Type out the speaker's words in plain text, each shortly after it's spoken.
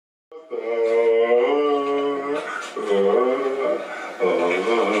Yo, I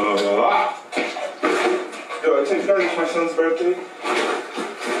take that it's my son's birthday.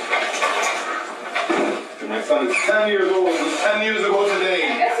 My son is 10 years old. It was 10 years ago today. I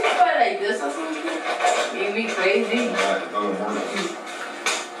guess it's probably like this or something. Made me crazy. Yeah, it doesn't work.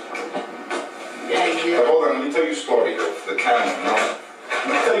 Yeah, you did. Hey, hold on, let me tell you a story, yo. The camera, you know? Let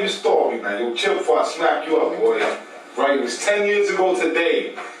me tell you a story, man. Yo, chill before I smack you up, boy. Right? It was 10 years ago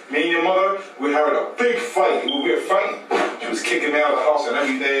today. Me and your mother, we had a big fight. We were fighting. She was kicking me out of the house and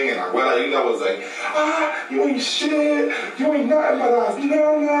everything, and I was like, you ain't shit, you ain't nothing but us,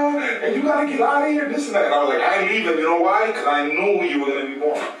 no, and you gotta get out of here, this and that. And I was like, I ain't leaving, you know why? Because I knew you were gonna be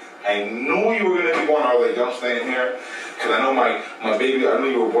born. I knew you were gonna be born. I was like, I'm staying here, because I know my baby, I knew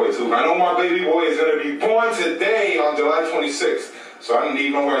you were a boy too. I know my baby boy is gonna be born today on July 26th. So I didn't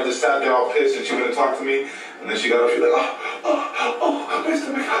leave nowhere. I just sat there all pissed, and she was gonna talk to me. And then she got up, she was like, my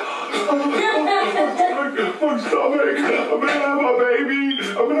stomach, my stomach, I'm gonna have my baby,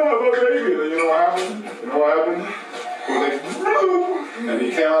 I'm gonna have my baby. And then you know what happened? He was like, and he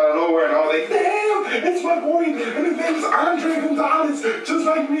came out of nowhere, and I was like, damn, it's my boy, and his name is Andre Gonzalez, just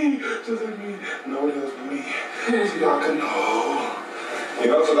like me. No, it is me. So y'all can know. You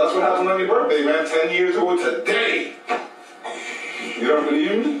know, so that's what happened on your birthday, man. 10 years old today. You don't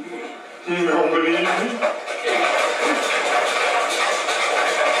believe me? You don't believe me?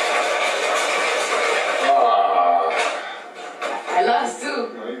 I lost too.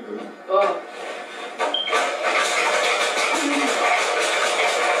 No, you didn't. Oh.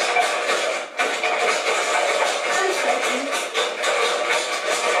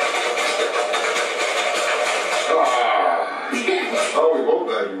 Oh, we both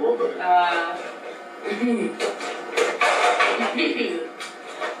died.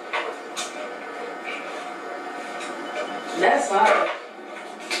 That's hard.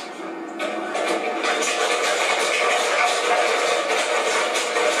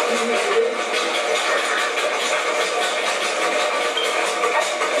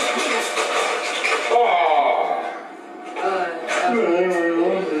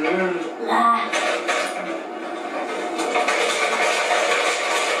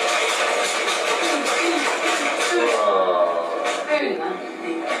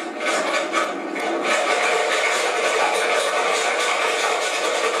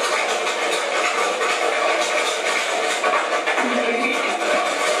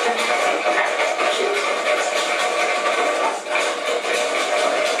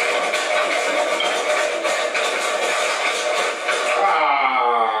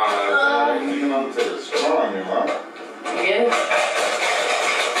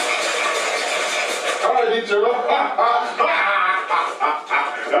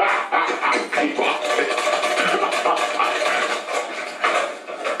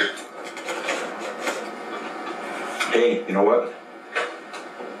 Hey, you know what?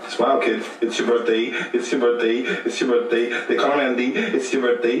 Smile, kid. It's your birthday. It's your birthday. It's your birthday. They call him Andy. It's your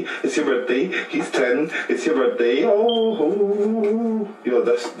birthday. It's your birthday. He's 10. It's your birthday. Oh. Yo,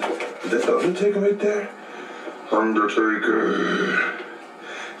 that's the Undertaker right there. Undertaker.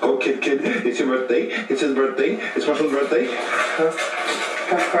 Go, kid. It's your birthday. It's his birthday. It's my son's birthday.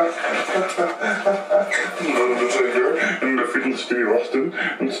 Undertaker and defeating Steve Austin.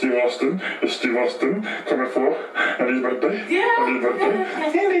 And Steve Austin is Steve Austin coming for Andy's birthday. Yeah. Andy's birthday.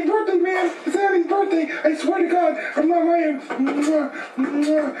 Andy's birthday, man. It's Andy's birthday. I swear to God, I'm not lying.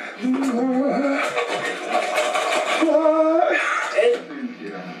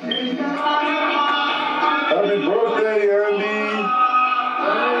 Happy birthday, Andy.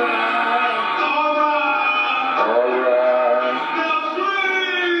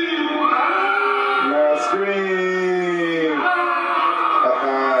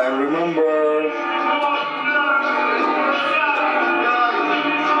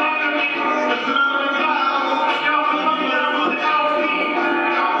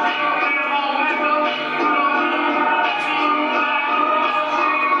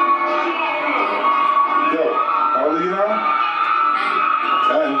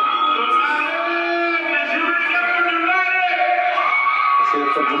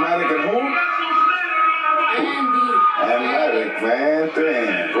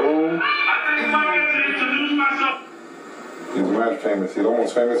 He's mad famous. He's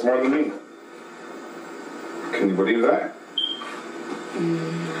almost famous more than me. Can you believe that?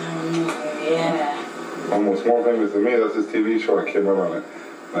 Yeah. Almost more famous than me. That's his TV show. I can't remember on it.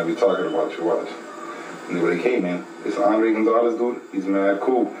 Might be talking about you. Watch. And they're like, hey man, it's Andre Gonzalez, dude. He's mad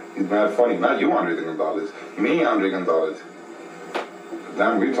cool. He's mad funny. Not you, Andre Gonzalez. Me, Andre Gonzalez.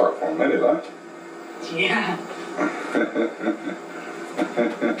 Damn, we talked for a minute, huh? Yeah.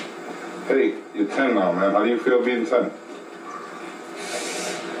 Hey, you're 10 now, man. How do you feel being 10?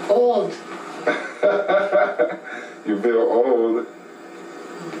 Old. You feel old.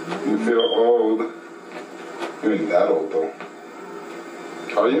 You feel old. You ain't that old, though.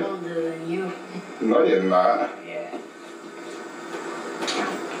 Are you? Older than you. No, you're not. Yeah.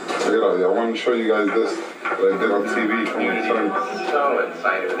 Check it out, I want to show you guys this that I did on TV from my son. So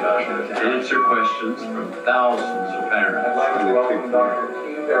excited about this. To answer questions from thousands of parents. I'd like to welcome Dr. T.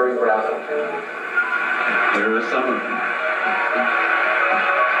 Barry Bradley. Here are some of them.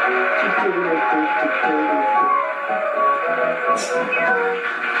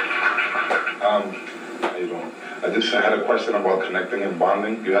 How you doing? I just had a question about connecting and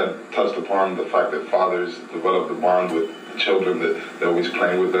bonding. You had touched upon the fact that fathers develop the bond with children, that they're always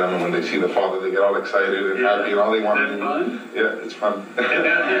playing with them, and when they see the father, they get all excited and happy, and all they want to do. Fun? Yeah, it's fun.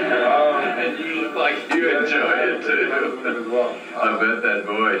 And you look like you enjoy it too. As well. I bet that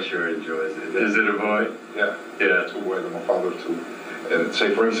boy sure enjoys it. Is it a boy? Yeah. Yeah. 2 boys and my father too. And say,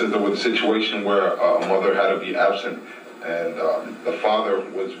 for instance, there was a situation where a mother had to be absent, and the father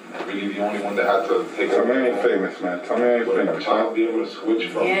was really the only one that had to take over. Tell me I ain't famous, man. Tell me I ain't famous. A child be able to switch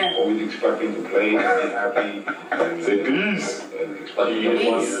from always expecting to play and be happy and say peace. And expecting to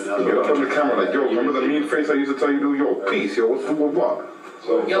Peace. get up on the camera like, yo, remember the mean face I used to tell you to do? Yo, peace, yo, what's what?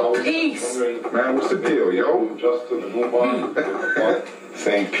 So, Yo, peace. Man, what's the deal, yo? Just to the newborn.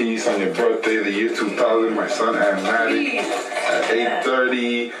 Saying peace on your birthday, the year 2000. My son had married at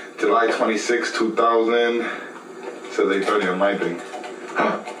 8:30, July 26, 2000. Says 8:30 on my thing.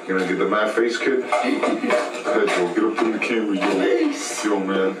 You gonna get the mad face, kid? Hey, yo, get up in the camera, yo. Yo,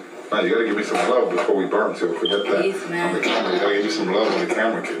 man. Nah, you gotta give me some love before we bounce, yo. Forget that. Peace, man. On the camera, you gotta give me some love on the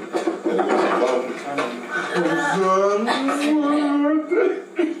camera, kid. You gotta give me some love on the camera.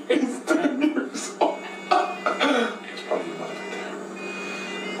 He's 10 years old. It's probably not there.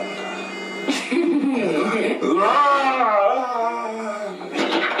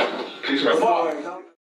 Peace, my boy.